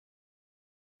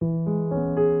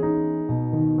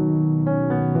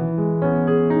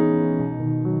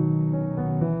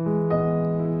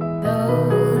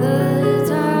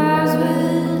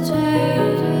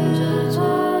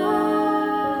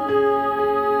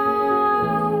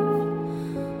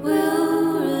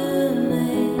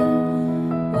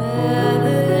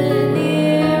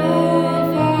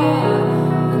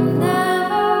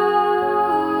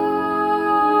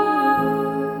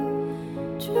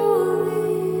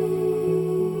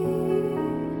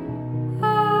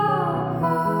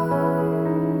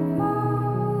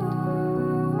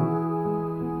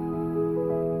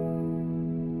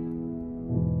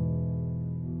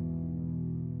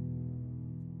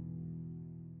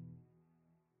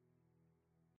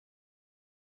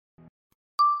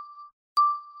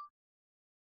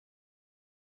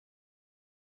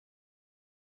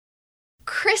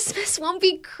Christmas won't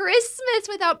be Christmas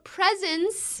without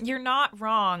presents. You're not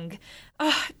wrong.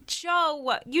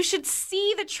 Joe, you should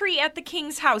see the tree at the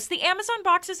King's house. The Amazon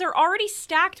boxes are already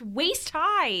stacked waist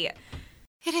high.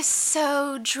 It is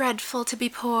so dreadful to be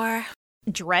poor.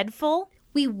 Dreadful?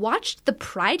 We watched the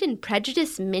Pride and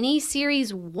Prejudice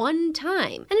mini-series one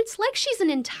time, and it's like she's an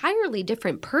entirely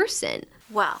different person.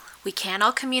 Well, we can't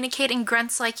all communicate in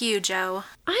grunts like you, Joe.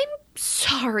 I'm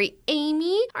sorry,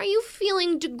 Amy. Are you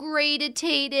feeling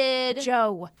degraded?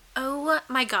 Joe. Oh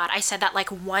my God, I said that like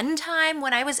one time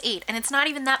when I was 8, and it's not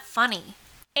even that funny.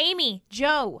 Amy,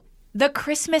 Joe, the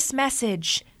Christmas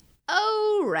message.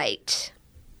 Oh, right.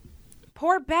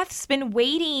 Poor Beth's been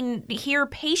waiting here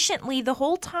patiently the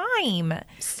whole time.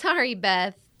 Sorry,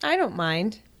 Beth. I don't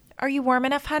mind. Are you warm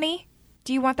enough, honey?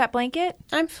 Do you want that blanket?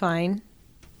 I'm fine.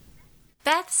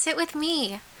 Beth, sit with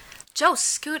me. Joe,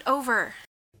 scoot over.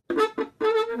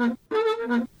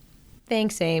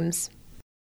 Thanks, Ames.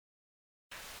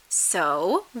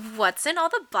 So, what's in all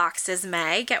the boxes,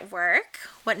 Meg, at work?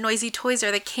 What noisy toys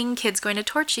are the King kids going to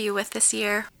torture you with this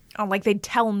year? Oh, like they'd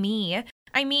tell me.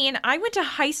 I mean, I went to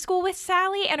high school with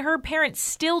Sally, and her parents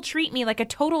still treat me like a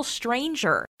total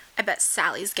stranger. I bet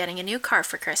Sally's getting a new car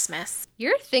for Christmas.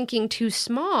 You're thinking too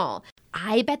small.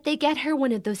 I bet they get her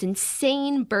one of those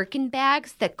insane Birkin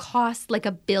bags that cost like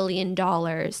 $1 billion.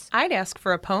 I'd ask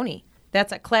for a pony.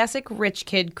 That's a classic rich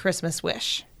kid Christmas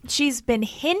wish. She's been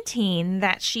hinting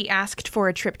that she asked for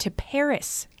a trip to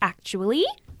Paris, actually.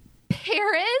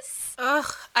 Paris?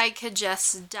 Ugh, I could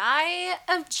just die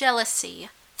of jealousy.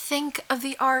 Think of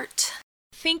the art.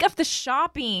 Think of the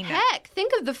shopping. Heck,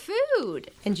 think of the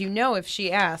food. And you know if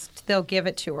she asked, they'll give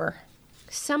it to her.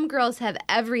 Some girls have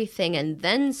everything and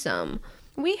then some.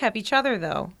 We have each other,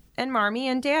 though, and Marmee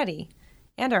and Daddy,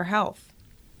 and our health.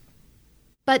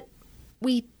 But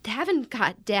we haven't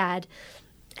got Dad,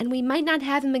 and we might not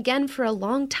have him again for a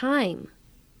long time.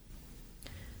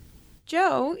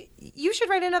 Joe, you should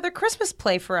write another Christmas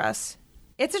play for us.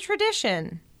 It's a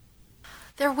tradition.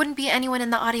 There wouldn't be anyone in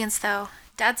the audience, though.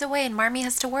 Dad's away and Marmee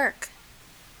has to work.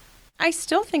 I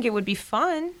still think it would be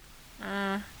fun.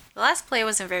 The last play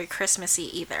wasn't very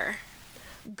Christmassy either.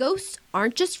 Ghosts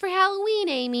aren't just for Halloween,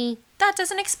 Amy. That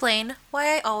doesn't explain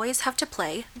why I always have to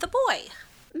play the boy.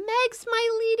 Meg's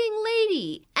my leading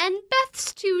lady, and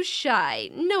Beth's too shy.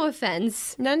 No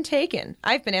offense. None taken.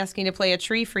 I've been asking to play a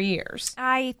tree for years.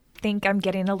 I think I'm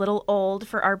getting a little old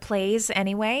for our plays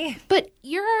anyway. But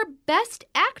you're our best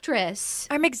actress.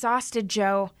 I'm exhausted,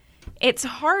 Joe. It's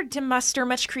hard to muster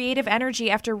much creative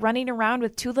energy after running around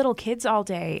with 2 little kids all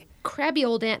day. Crabby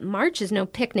old Aunt March is no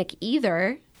picnic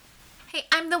either. Hey,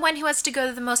 I'm the one who has to go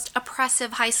to the most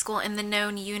oppressive high school in the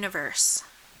known universe.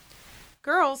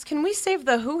 Girls, can we save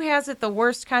the Who Has It the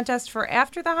Worst contest for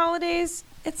after the holidays?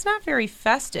 It's not very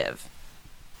festive.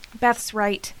 Beth's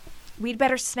right. We'd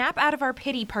better snap out of our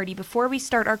pity party before we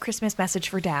start our Christmas message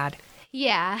for Dad.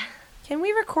 Yeah. Can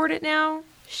we record it now?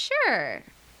 Sure.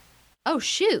 Oh,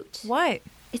 shoot. What?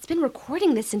 It's been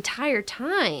recording this entire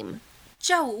time.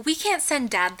 Joe, we can't send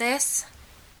Dad this.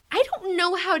 I don't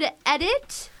know how to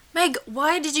edit. Meg,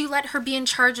 why did you let her be in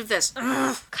charge of this?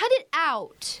 Ugh. Cut it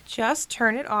out. Just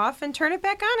turn it off and turn it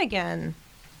back on again.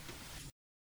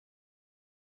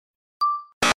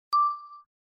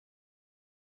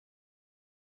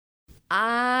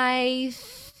 I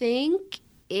think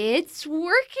it's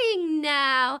working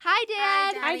now. Hi,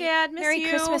 Dad. Hi, Dad. Miss Merry you.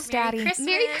 Christmas, Daddy.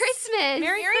 Merry Christmas.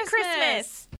 Merry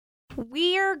Christmas.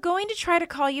 We're going to try to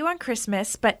call you on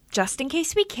Christmas, but just in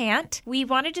case we can't, we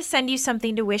wanted to send you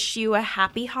something to wish you a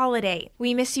happy holiday.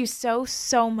 We miss you so,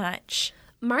 so much.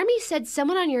 Marmee said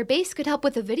someone on your base could help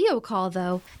with a video call,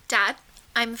 though. Dad,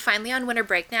 I'm finally on winter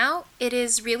break now. It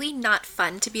is really not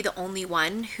fun to be the only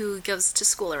one who goes to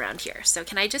school around here. So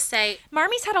can I just say...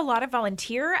 Marmee's had a lot of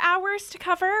volunteer hours to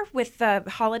cover with the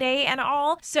holiday and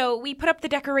all, so we put up the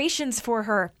decorations for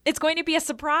her. It's going to be a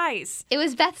surprise. It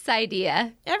was Beth's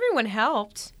idea. Everyone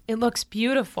helped. It looks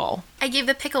beautiful. I gave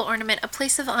the pickle ornament a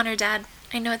place of honor, Dad.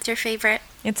 I know it's your favorite.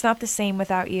 It's not the same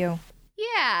without you.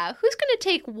 Yeah, who's going to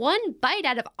take one bite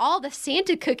out of all the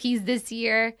Santa cookies this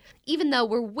year? Even though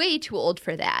we're way too old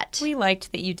for that. We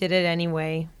liked that you did it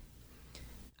anyway.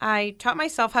 I taught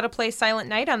myself how to play Silent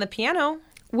Night on the piano.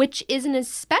 Which is an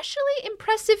especially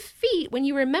impressive feat when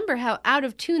you remember how out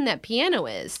of tune that piano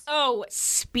is. Oh,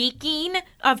 speaking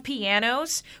of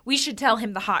pianos, we should tell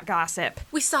him the hot gossip.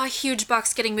 We saw a huge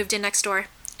box getting moved in next door,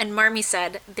 and Marmee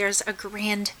said there's a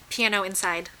grand piano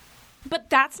inside. But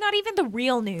that's not even the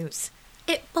real news.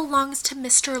 It belongs to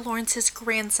Mr. Lawrence's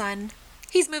grandson.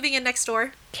 He's moving in next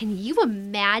door. Can you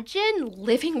imagine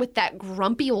living with that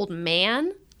grumpy old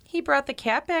man? He brought the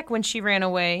cat back when she ran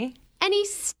away. And he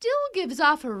still gives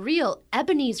off a real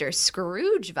Ebenezer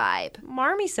Scrooge vibe.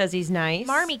 Marmee says he's nice.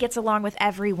 Marmee gets along with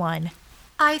everyone.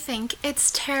 I think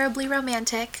it's terribly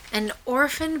romantic. An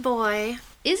orphaned boy.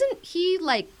 Isn't he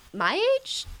like my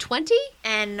age? 20?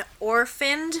 An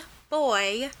orphaned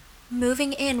boy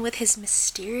moving in with his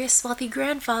mysterious wealthy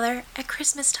grandfather at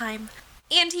Christmas time.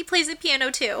 And he plays the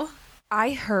piano too.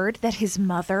 I heard that his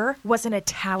mother was an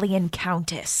Italian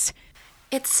countess.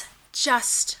 It's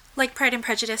just like Pride and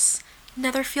Prejudice.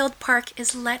 Netherfield Park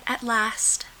is let at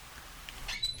last.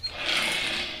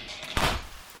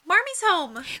 Marmee's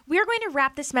home. We're going to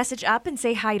wrap this message up and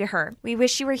say hi to her. We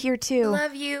wish you were here too.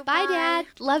 Love you. Bye, Dad.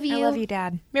 Love you. I love you,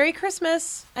 Dad. Merry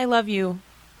Christmas. I love you.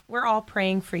 We're all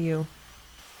praying for you.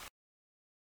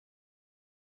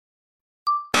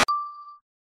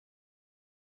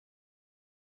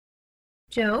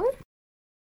 Joe?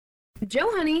 Joe,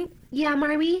 honey. Yeah,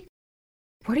 Marmee?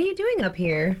 What are you doing up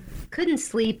here? Couldn't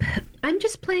sleep. I'm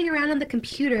just playing around on the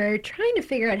computer, trying to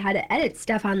figure out how to edit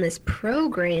stuff on this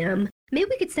program. Maybe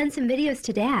we could send some videos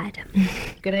to Dad.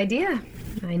 Good idea.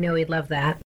 I know he'd love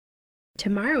that.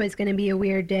 Tomorrow is going to be a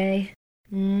weird day.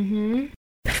 Mm-hmm.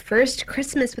 First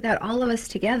Christmas without all of us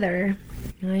together.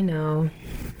 I know.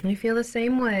 I feel the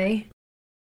same way.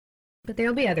 But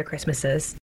there'll be other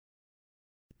Christmases.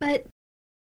 But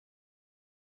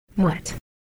What?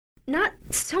 not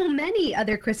so many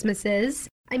other Christmases.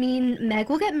 I mean, Meg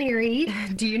will get married.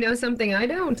 Do you know something I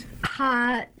don't?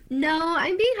 No,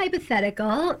 I'm being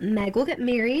hypothetical. Meg will get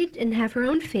married and have her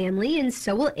own family, and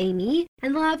so will Amy.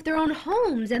 And they'll have their own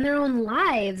homes and their own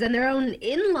lives and their own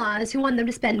in-laws who want them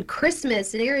to spend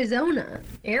Christmas in Arizona.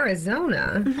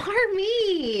 Arizona?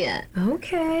 Marmee!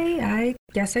 Okay, I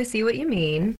guess I see what you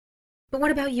mean. But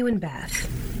what about you and Beth?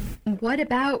 What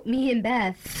about me and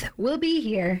Beth? We'll be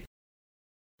here.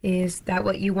 Is that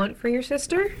what you want for your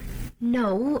sister?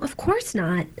 No, of course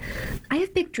not. I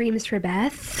have big dreams for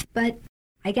Beth, but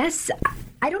I guess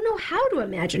I don't know how to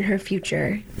imagine her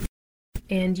future.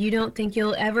 And you don't think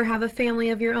you'll ever have a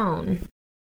family of your own?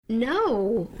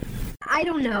 No, I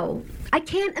don't know. I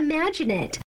can't imagine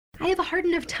it. I have a hard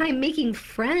enough time making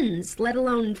friends, let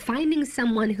alone finding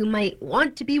someone who might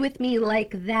want to be with me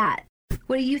like that.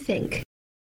 What do you think?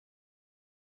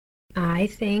 I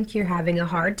think you're having a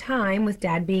hard time with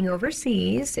Dad being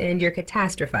overseas and you're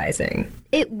catastrophizing.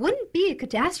 It wouldn't be a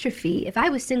catastrophe if I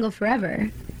was single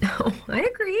forever. Oh, I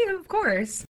agree, of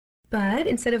course. But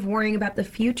instead of worrying about the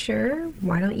future,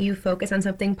 why don't you focus on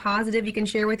something positive you can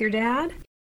share with your dad?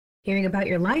 Hearing about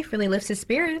your life really lifts his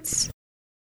spirits.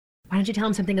 Why don't you tell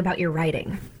him something about your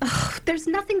writing? Ugh, there's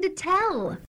nothing to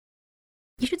tell.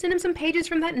 You should send him some pages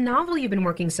from that novel you've been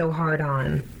working so hard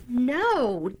on.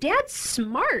 No, Dad's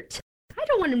smart. I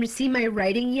don't want him to see my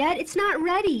writing yet. It's not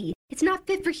ready. It's not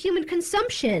fit for human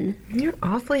consumption. You're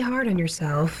awfully hard on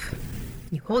yourself.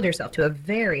 You hold yourself to a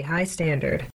very high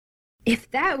standard.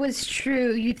 If that was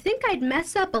true, you'd think I'd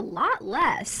mess up a lot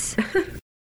less.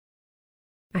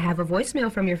 I have a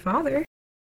voicemail from your father.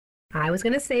 I was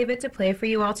going to save it to play for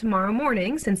you all tomorrow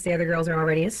morning since the other girls are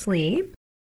already asleep.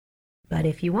 But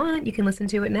if you want, you can listen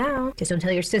to it now. Just don't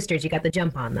tell your sisters you got the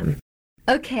jump on them.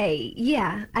 Okay,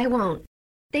 yeah, I won't.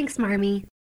 Thanks, Marmee.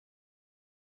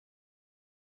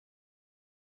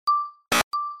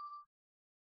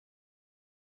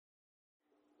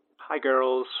 Hi,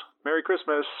 girls. Merry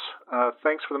Christmas.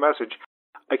 Thanks for the message.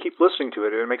 I keep listening to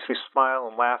it, and it makes me smile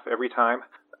and laugh every time.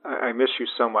 I miss you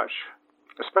so much,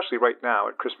 especially right now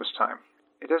at Christmas time.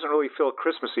 It doesn't really feel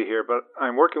Christmassy here, but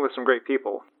I'm working with some great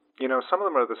people. You know, some of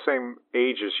them are the same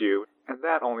age as you, and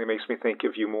that only makes me think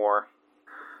of you more.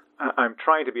 I'm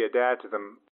trying to be a dad to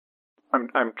them.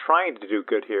 I'm trying to do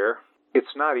good here.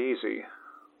 It's not easy.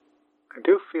 I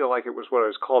do feel like it was what I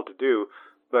was called to do,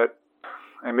 but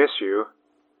I miss you.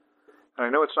 And I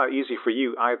know it's not easy for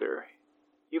you either.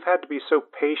 You've had to be so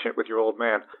patient with your old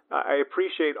man. I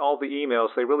appreciate all the emails.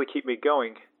 They really keep me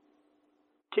going.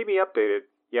 Keep me updated,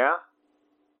 yeah?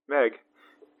 Meg,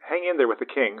 hang in there with the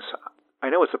Kings. I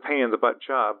know it's a pain-in-the-butt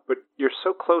job, but you're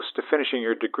so close to finishing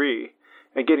your degree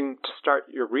and getting to start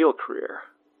your real career.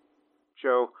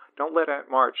 Joe, don't let Aunt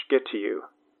March get to you.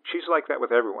 She's like that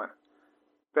with everyone.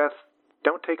 Beth,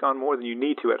 don't take on more than you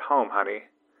need to at home, honey.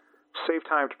 Save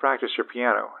time to practice your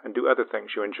piano and do other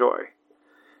things you enjoy.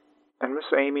 And Miss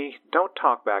Amy, don't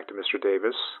talk back to Mr.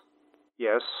 Davis.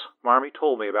 Yes, Marmee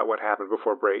told me about what happened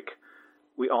before break.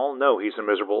 We all know he's a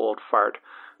miserable old fart,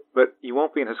 but you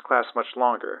won't be in his class much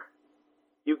longer.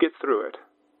 You get through it.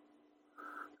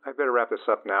 I'd better wrap this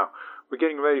up now. We're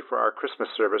getting ready for our Christmas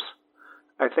service.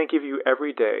 I think of you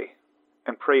every day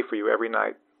and pray for you every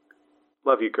night.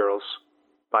 Love you, girls.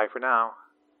 Bye for now.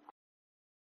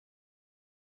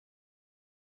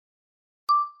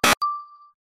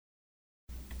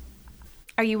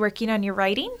 Are you working on your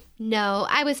writing? No,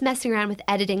 I was messing around with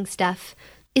editing stuff.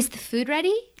 Is the food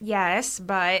ready? Yes,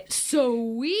 but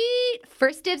Sweet!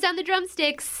 First dibs on the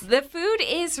drumsticks. the food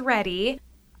is ready.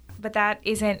 But that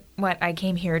isn't what I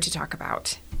came here to talk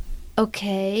about.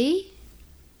 Okay.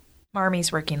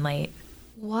 Marmy's working late.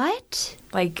 What?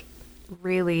 Like,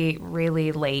 really,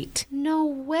 really late. No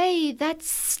way. That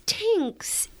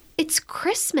stinks. It's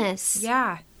Christmas.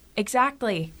 Yeah,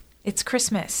 exactly. It's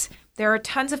Christmas. There are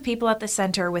tons of people at the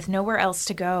center with nowhere else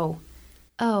to go.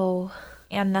 Oh.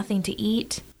 And nothing to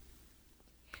eat.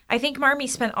 I think Marmy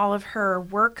spent all of her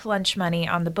work lunch money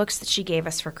on the books that she gave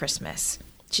us for Christmas.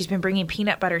 She's been bringing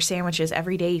peanut butter sandwiches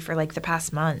every day for like the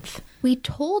past month. We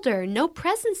told her no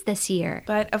presents this year.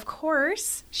 But of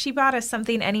course, she bought us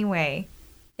something anyway.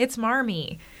 It's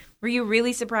Marmy. Were you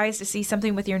really surprised to see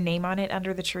something with your name on it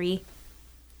under the tree?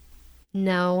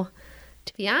 No.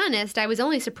 To be honest, I was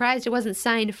only surprised it wasn't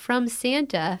signed from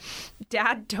Santa.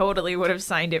 Dad totally would have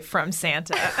signed it from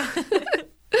Santa.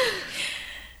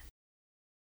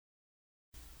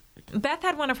 Beth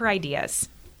had one of her ideas.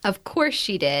 Of course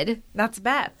she did. That's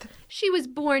Beth. She was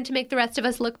born to make the rest of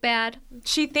us look bad.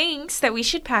 She thinks that we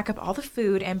should pack up all the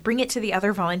food and bring it to the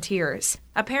other volunteers.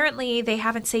 Apparently, they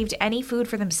haven't saved any food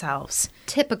for themselves.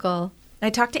 Typical.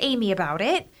 I talked to Amy about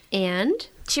it. And?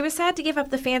 She was sad to give up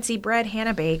the fancy bread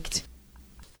Hannah baked.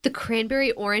 The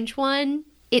cranberry orange one?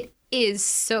 It is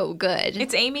so good.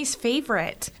 It's Amy's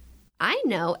favorite. I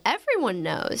know. Everyone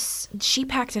knows. She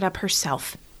packed it up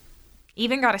herself.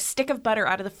 Even got a stick of butter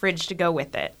out of the fridge to go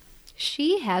with it.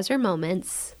 She has her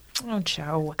moments. Oh,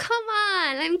 Joe. Come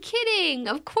on, I'm kidding.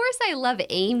 Of course I love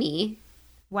Amy.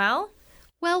 Well?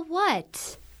 Well,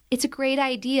 what? It's a great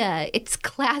idea. It's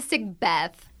classic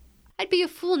Beth. I'd be a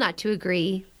fool not to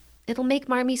agree. It'll make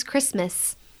Marmy's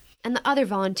Christmas. And the other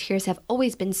volunteers have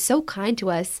always been so kind to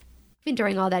us, even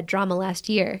during all that drama last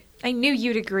year. I knew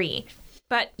you'd agree.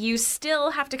 But you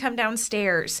still have to come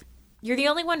downstairs. You're the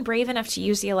only one brave enough to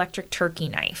use the electric turkey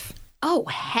knife. Oh,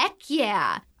 heck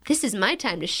yeah. This is my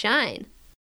time to shine.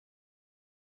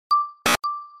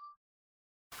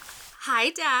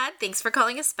 Hi, Dad. Thanks for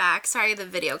calling us back. Sorry the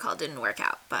video call didn't work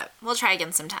out, but we'll try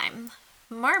again sometime.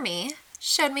 Marmy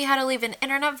showed me how to leave an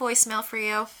internet voicemail for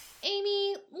you.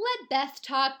 Amy, let Beth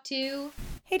talk too.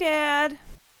 Hey, Dad.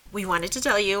 We wanted to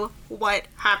tell you what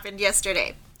happened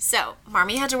yesterday. So,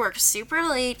 Marmy had to work super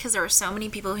late because there were so many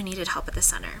people who needed help at the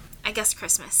center. I guess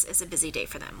Christmas is a busy day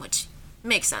for them, which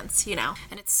makes sense, you know,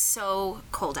 and it's so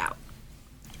cold out.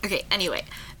 Okay, anyway,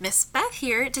 Miss Beth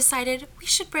here decided we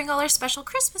should bring all our special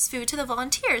Christmas food to the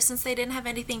volunteers since they didn't have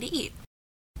anything to eat.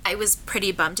 I was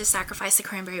pretty bummed to sacrifice the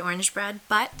cranberry orange bread,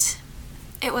 but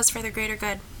it was for the greater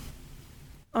good.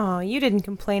 Oh, you didn't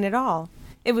complain at all.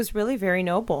 It was really very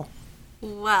noble.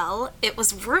 Well, it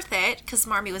was worth it because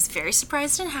Marmy was very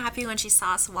surprised and happy when she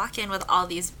saw us walk in with all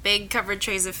these big covered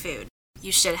trays of food.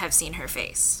 You should have seen her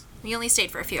face. We only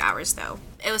stayed for a few hours, though.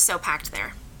 It was so packed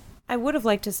there. I would have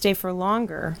liked to stay for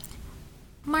longer.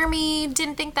 Marmy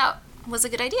didn't think that was a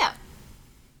good idea.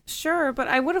 Sure, but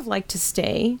I would have liked to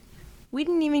stay. We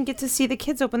didn't even get to see the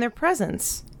kids open their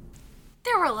presents.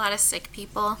 There were a lot of sick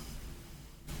people.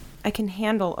 I can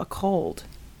handle a cold.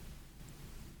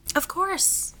 Of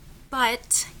course.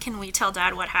 But can we tell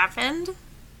Dad what happened?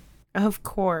 Of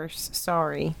course,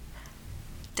 sorry.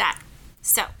 Dad,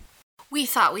 so we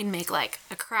thought we'd make like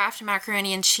a Kraft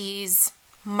macaroni and cheese,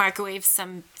 microwave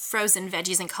some frozen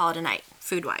veggies and call it a night,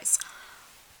 food-wise.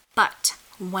 But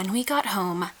when we got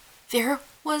home, there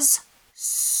was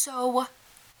so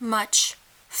much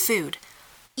food.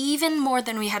 Even more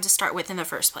than we had to start with in the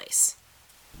first place.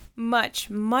 Much,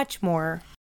 much more.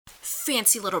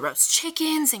 Fancy little roast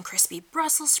chickens and crispy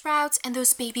Brussels sprouts and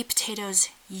those baby potatoes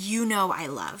you know I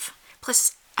love.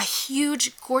 Plus a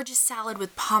huge, gorgeous salad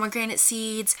with pomegranate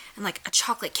seeds and like a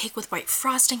chocolate cake with white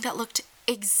frosting that looked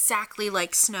exactly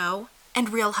like snow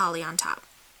and real holly on top.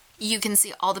 You can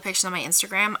see all the pictures on my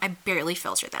Instagram. I barely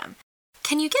filter them.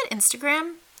 Can you get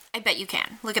Instagram? I bet you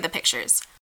can. Look at the pictures.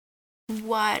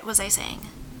 What was I saying?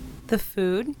 The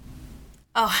food?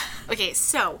 Oh, okay,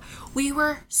 so we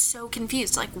were so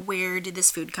confused. Like, where did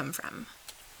this food come from?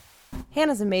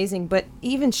 Hannah's amazing, but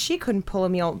even she couldn't pull a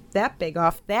meal that big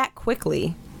off that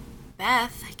quickly.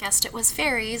 Beth guessed it was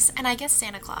fairies, and I guessed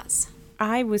Santa Claus.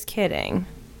 I was kidding.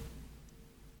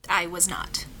 I was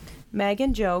not. Meg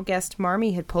and Joe guessed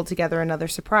Marmy had pulled together another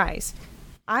surprise.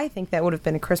 I think that would have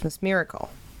been a Christmas miracle.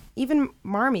 Even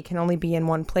Marmy can only be in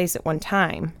one place at one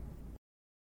time.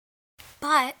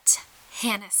 But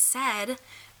Hannah said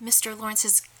Mr.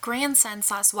 Lawrence's grandson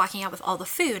saw us walking out with all the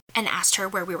food and asked her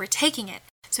where we were taking it.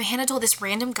 So Hannah told this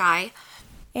random guy.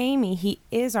 Amy, he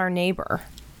is our neighbor.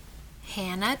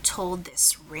 Hannah told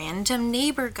this random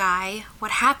neighbor guy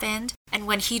what happened, and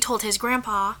when he told his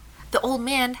grandpa, the old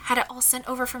man had it all sent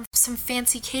over from some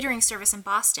fancy catering service in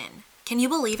Boston. Can you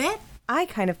believe it? I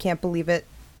kind of can't believe it.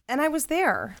 And I was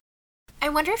there. I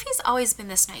wonder if he's always been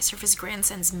this nice or if his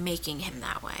grandson's making him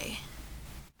that way.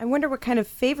 I wonder what kind of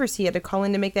favors he had to call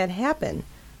in to make that happen.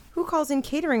 Who calls in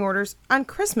catering orders on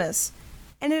Christmas?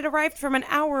 And it arrived from an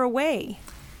hour away.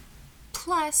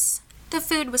 Plus, the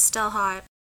food was still hot.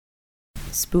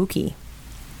 Spooky.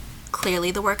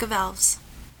 Clearly the work of elves.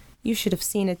 You should have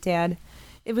seen it, Dad.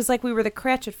 It was like we were the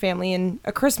Cratchit family in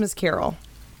A Christmas Carol.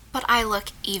 But I look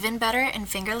even better in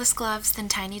fingerless gloves than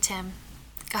Tiny Tim.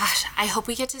 Gosh, I hope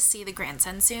we get to see the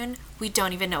grandson soon. We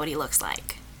don't even know what he looks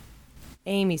like.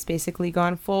 Amy's basically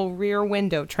gone full Rear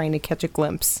Window trying to catch a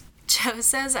glimpse. Joe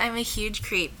says I'm a huge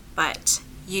creep, but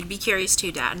you'd be curious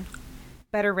too, Dad.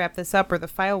 Better wrap this up or the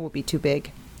file will be too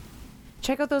big.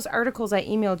 Check out those articles I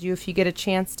emailed you if you get a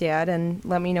chance, Dad, and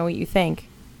let me know what you think.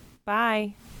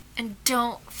 Bye. And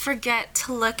don't forget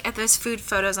to look at those food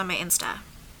photos on my Insta.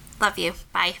 Love you.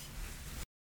 Bye.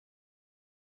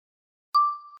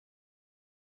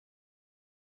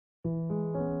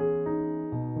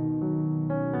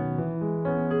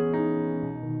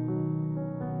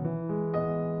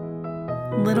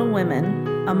 Little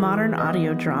Women, a modern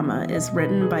audio drama, is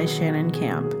written by Shannon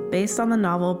Camp, based on the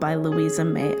novel by Louisa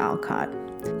May Alcott.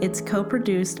 It's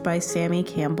co-produced by Sammy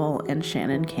Campbell and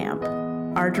Shannon Camp.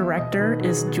 Our director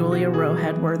is Julia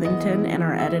Rohead Worthington, and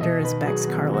our editor is Bex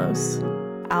Carlos.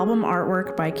 Album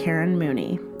artwork by Karen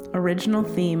Mooney. Original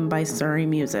theme by Surrey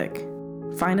Music.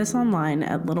 Find us online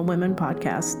at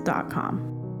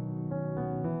littlewomenpodcast.com.